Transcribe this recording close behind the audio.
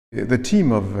The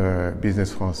team of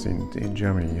Business France in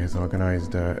Germany has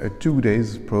organized a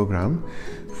 2-day program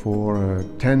for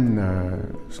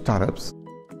 10 startups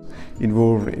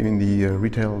involved in the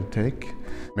retail tech,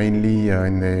 mainly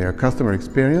in the customer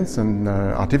experience and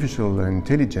artificial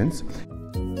intelligence.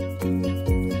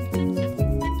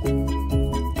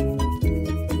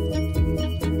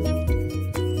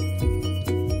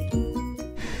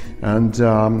 And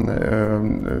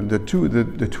the two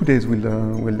days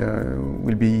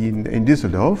will be in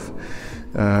Düsseldorf,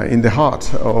 in the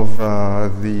heart of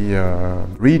the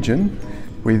region,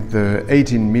 with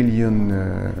 18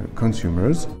 million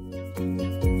consumers.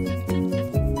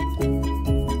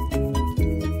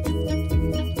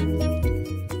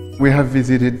 We have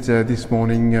visited this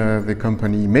morning the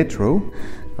company Metro,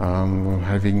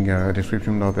 having a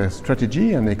description of their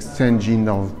strategy and exchanging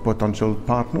of potential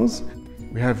partners.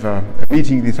 We have a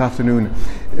meeting this afternoon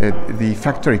at the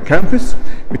Factory Campus,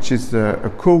 which is a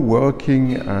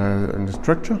co-working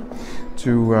structure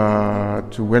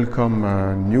to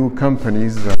welcome new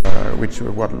companies which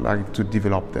would like to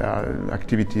develop their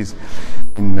activities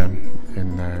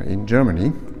in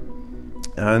Germany.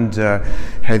 And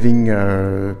having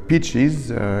pitches,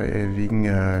 having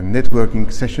networking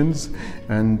sessions,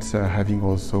 and having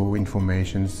also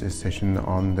information session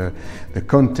on the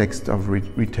context of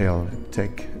retail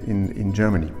tech in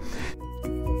Germany.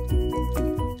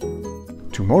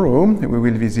 Tomorrow we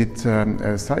will visit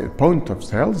a point of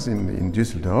sales in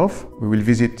Düsseldorf. We will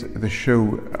visit the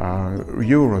show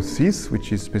Eurosys,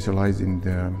 which is specialized in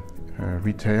the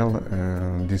retail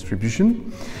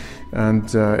distribution.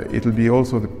 And it will be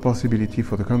also the possibility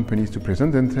for the companies to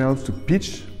present themselves, to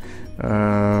pitch,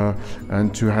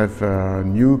 and to have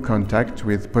new contact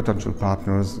with potential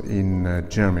partners in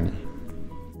Germany.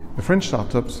 The French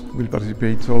startups will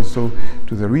participate also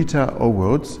to the Retail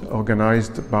Awards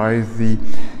organized by the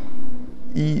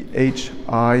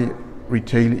EHI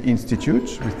Retail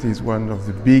Institute, which is one of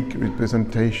the big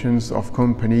representations of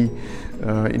company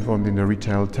involved in the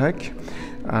retail tech.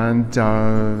 And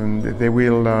they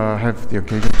will have the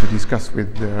occasion to discuss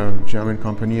with the German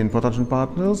company and potential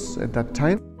partners at that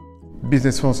time.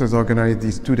 Business France has organized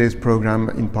this 2-day program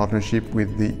in partnership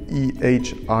with the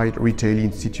EHI Retail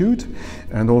Institute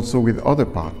and also with other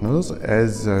partners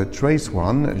as Trace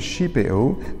One,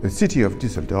 Shipeo, the City of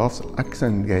Düsseldorf,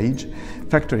 Accent Gauge,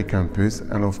 Factory Campus,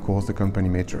 and of course the company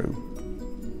Metro.